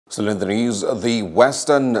Still in the news, the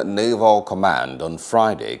Western Naval Command on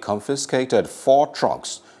Friday confiscated 4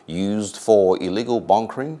 trucks used for illegal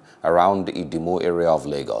bunkering around the Idimu area of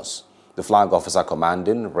Lagos. The flag officer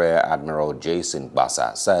commanding, Rear Admiral Jason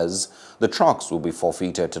Basa, says the trucks will be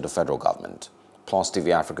forfeited to the federal government. Plus TV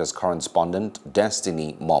Africa's correspondent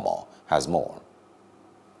Destiny Momo has more.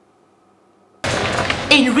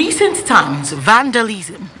 In recent times,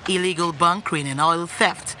 vandalism, illegal bunkering and oil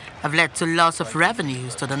theft have led to loss of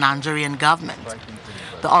revenues to the Nigerian government.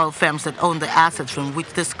 The oil firms that own the assets from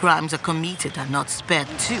which these crimes are committed are not spared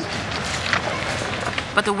too.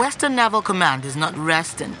 But the Western Naval Command is not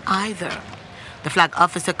resting either. The flag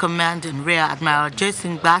officer commanding, Rear Admiral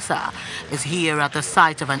Jason Basa, is here at the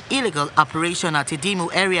site of an illegal operation at Idimu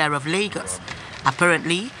area of Lagos.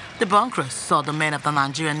 Apparently, the bunkerers saw the men of the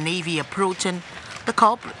Nigerian Navy approaching. The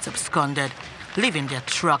culprits absconded, leaving their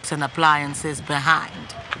trucks and appliances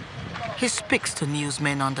behind. He speaks to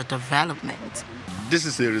newsmen on the development. This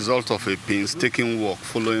is a result of a painstaking work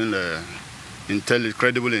following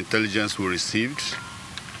credible intelligence we received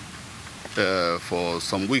for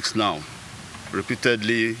some weeks now.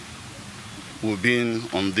 Repeatedly, we've been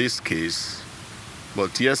on this case,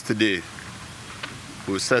 but yesterday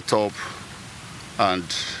we set up and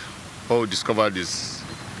all we discovered is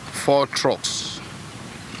 4 trucks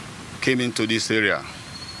came into this area.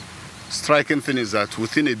 Striking thing is that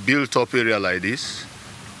within a built-up area like this,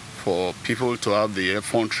 for people to have the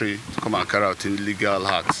effrontery to come and carry out illegal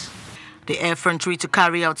acts. The effrontery to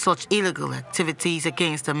carry out such illegal activities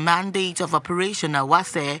against the mandate of Operation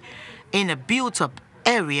Awase in a built-up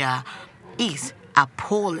area is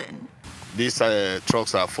appalling. These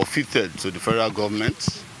trucks are forfeited to the federal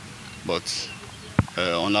government, but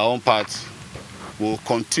on our own part, we'll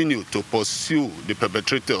continue to pursue the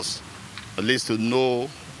perpetrators, at least to know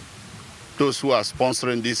those who are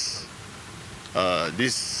sponsoring this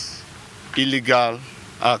illegal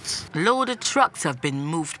acts. Loaded trucks have been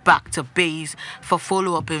moved back to base for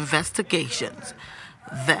follow-up investigations.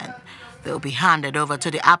 Then they'll be handed over to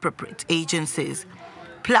the appropriate agencies.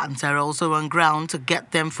 Plans are also on ground to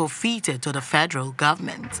get them forfeited to the federal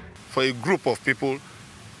government. For a group of people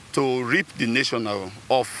to rip the nation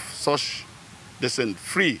of such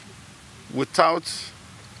free without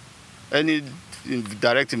any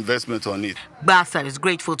direct investment on it. Basa is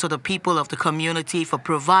grateful to the people of the community for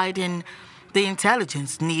providing the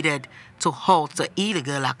intelligence needed to halt the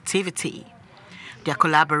illegal activity. Their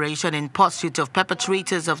collaboration in pursuit of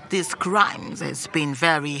perpetrators of these crimes has been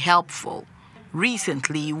very helpful.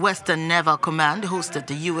 Recently, Western Naval Command hosted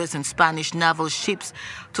the U.S. and Spanish naval ships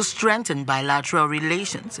to strengthen bilateral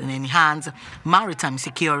relations and enhance maritime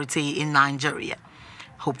security in Nigeria.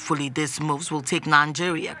 Hopefully, these moves will take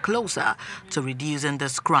Nigeria closer to reducing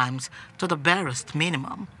these crimes to the barest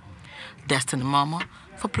minimum. Destiny Momo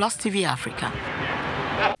for Plus TV Africa.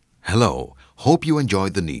 Hello, hope you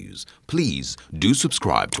enjoyed the news. Please do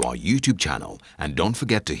subscribe to our YouTube channel and don't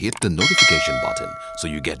forget to hit the notification button so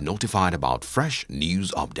you get notified about fresh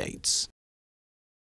news updates.